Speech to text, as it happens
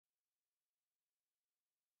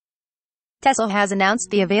Tesla has announced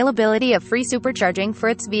the availability of free supercharging for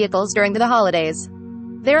its vehicles during the holidays.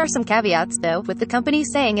 There are some caveats, though, with the company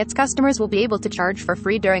saying its customers will be able to charge for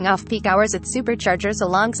free during off-peak hours at superchargers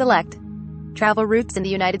along select travel routes in the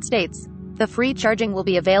United States. The free charging will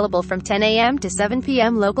be available from 10 a.m. to 7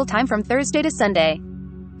 p.m. local time from Thursday to Sunday.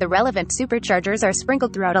 The relevant superchargers are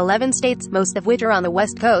sprinkled throughout 11 states, most of which are on the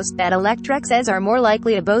West Coast, that Electrek says are more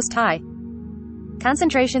likely to boast high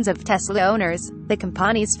concentrations of Tesla owners. The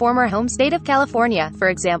company's former home state of California, for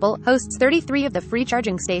example, hosts 33 of the free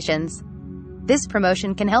charging stations. This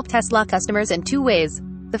promotion can help Tesla customers in two ways.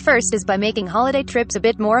 The first is by making holiday trips a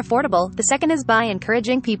bit more affordable. The second is by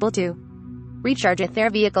encouraging people to recharge at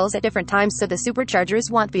their vehicles at different times so the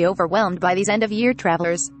superchargers won't be overwhelmed by these end-of-year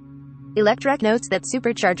travelers. Electrek notes that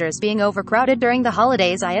superchargers being overcrowded during the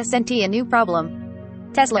holidays isn't a new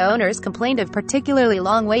problem. Tesla owners complained of particularly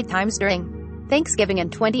long wait times during Thanksgiving in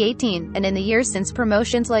 2018, and in the years since,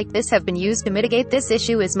 promotions like this have been used to mitigate this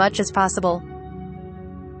issue as much as possible.